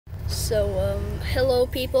Hello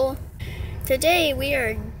people. Today we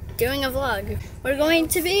are doing a vlog. We're going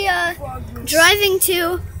to be driving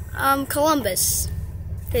to Columbus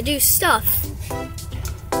to do stuff.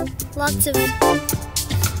 Lots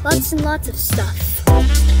and lots of stuff.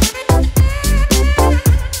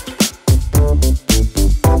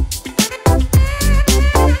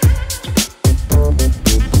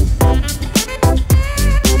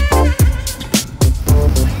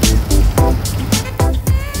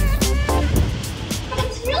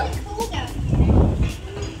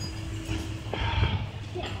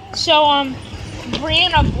 So,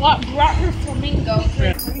 Brianna brought her flamingo.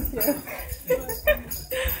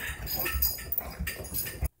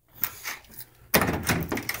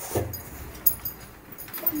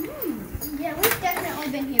 Yeah, we've definitely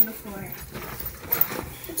been here before.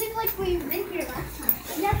 I think like we've been here last time.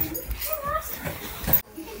 Yeah, we were here last time.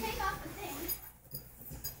 You can take off the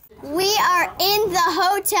thing. We are in the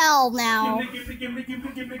hotel now.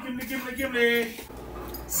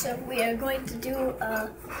 So we are going to do a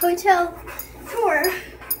hotel tour.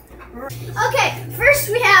 Okay, first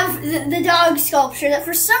we have the dog sculpture that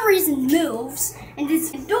for some reason moves, and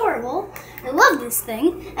it's adorable. I love this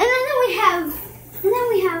thing. And then we have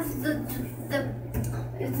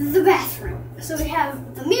the bathroom. So we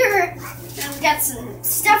have the mirror, and we've got some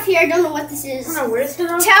stuff here. I don't know what this is.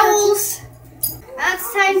 Towels. Now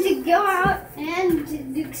it's time to go out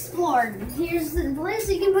and explore. Here's the place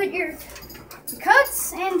you can put your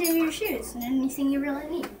coats and your shoes and anything you really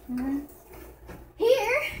need.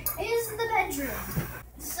 Here is the bedroom.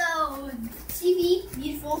 So TV,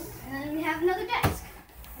 beautiful, and then we have another desk.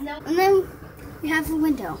 And then we have a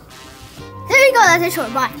window. There you go, that's a tour,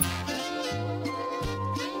 bye.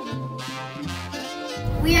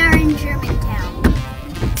 We are in Germantown.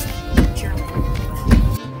 German.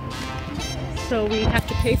 So we have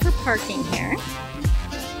to pay for parking here.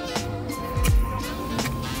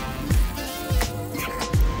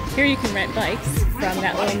 Here you can rent bikes from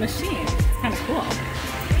that little machine. It's kind of cool.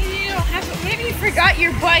 Maybe you don't have to, maybe you forgot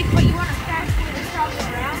your bike, but you want to fast food and travel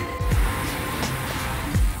around.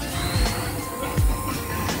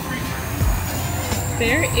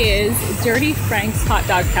 There is Dirty Frank's Hot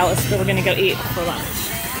Dog Palace that we're going to go eat for lunch.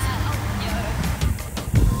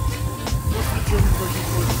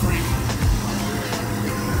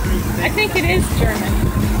 I think it is German.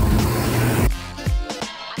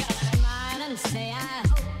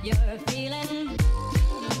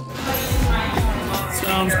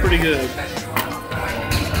 Sounds pretty good.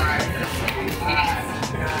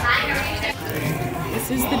 This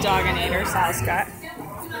is the Doginator Sal's got.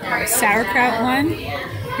 Sauerkraut one.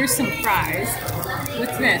 Here's some fries.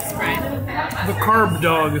 What's this, Brian? The carb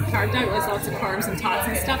dog. Carb dog with lots of carbs and tots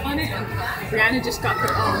and stuff on it. And Brianna just got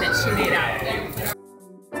her own that she made out of it.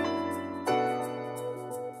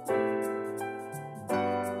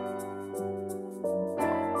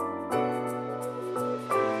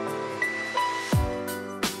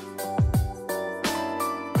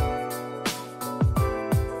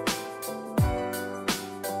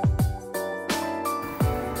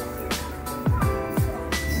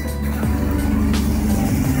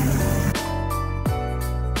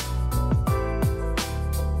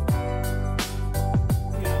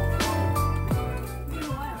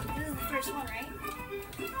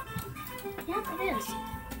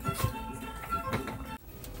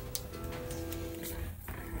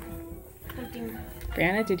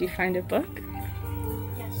 Brianna, did you find a book?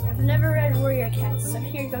 Yes, I've never read Warrior Cats, so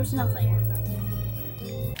here goes nothing.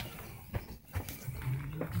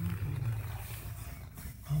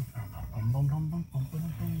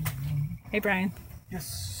 Hey, Brian.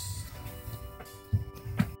 Yes.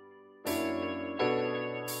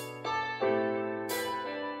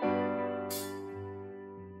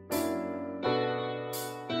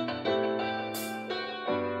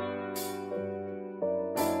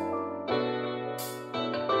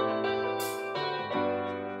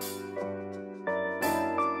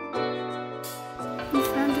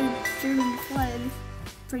 German flag.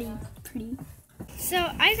 Pretty. So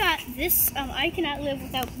I got this, I Cannot Live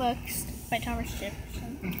Without Books by Thomas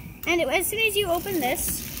Jefferson. And as soon as you open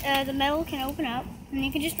this, the metal can open up, and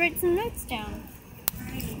you can just write some notes down.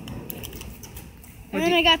 And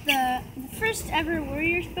then I got the first ever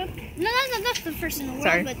Warriors book. No, that's the first in the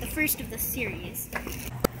world, but the first of the series.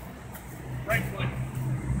 Right foot.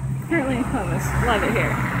 Currently in Columbus. Love it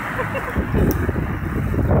here.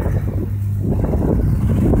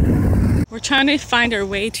 We're trying to find our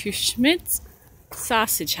way to Schmidt's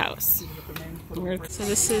Sausage House. So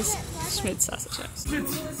this is Schmidt's Sausage House.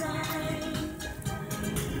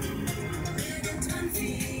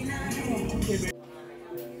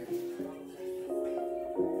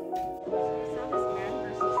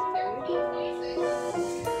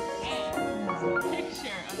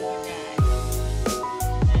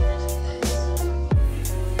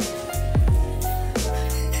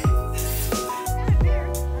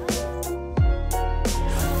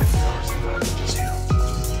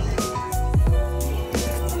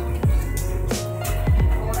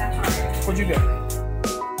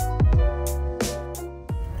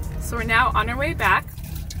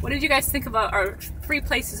 did you guys think about our 3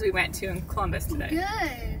 places we went to in Columbus today?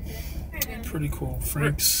 Good. Pretty cool.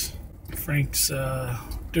 Frank's,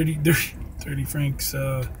 Dirty Frank's,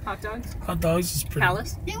 Hot dogs? hot dogs is pretty.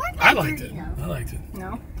 Palace? They weren't I that liked dirty, it. though. I liked it.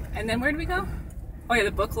 No. And then where did we go? Oh yeah,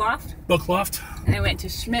 the Book Loft. Book Loft. And I went to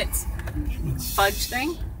Schmidt's fudge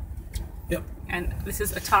thing. Yep. And this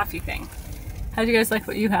is a toffee thing. How do you guys like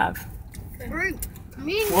what you have? Great.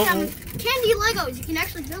 Me and some candy Legos. You can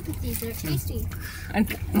actually build with these. They're tasty. And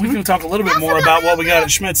We can talk a little bit more about what we got at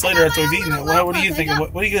Schmidt's later after we've eaten it. What do you think?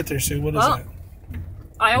 What do you get there, Sue? What is that?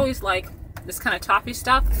 I always like this kind of toffee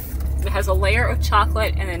stuff. It has a layer of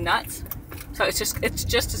chocolate and then nuts. So it's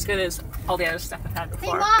just as good as all the other stuff I've had Hey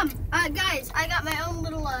before. Mom, guys, I got my own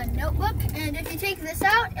little notebook, and if you take this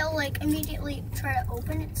out, it'll like immediately try to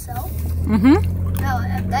open itself. Mm-hmm.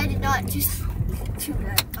 No, I did not just do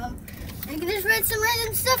that. I can just write some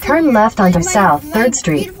random stuff. Turn left onto South 3rd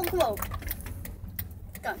Street. Beautiful quote.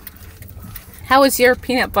 Done. How was your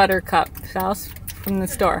peanut butter cup, House, from the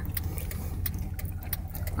store?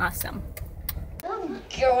 Awesome. I'm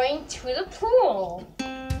going to the pool.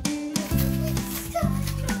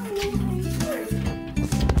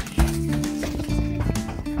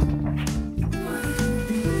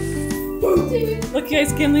 Look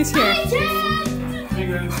guys, Kinley's here. Hey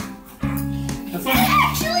guys. Have fun.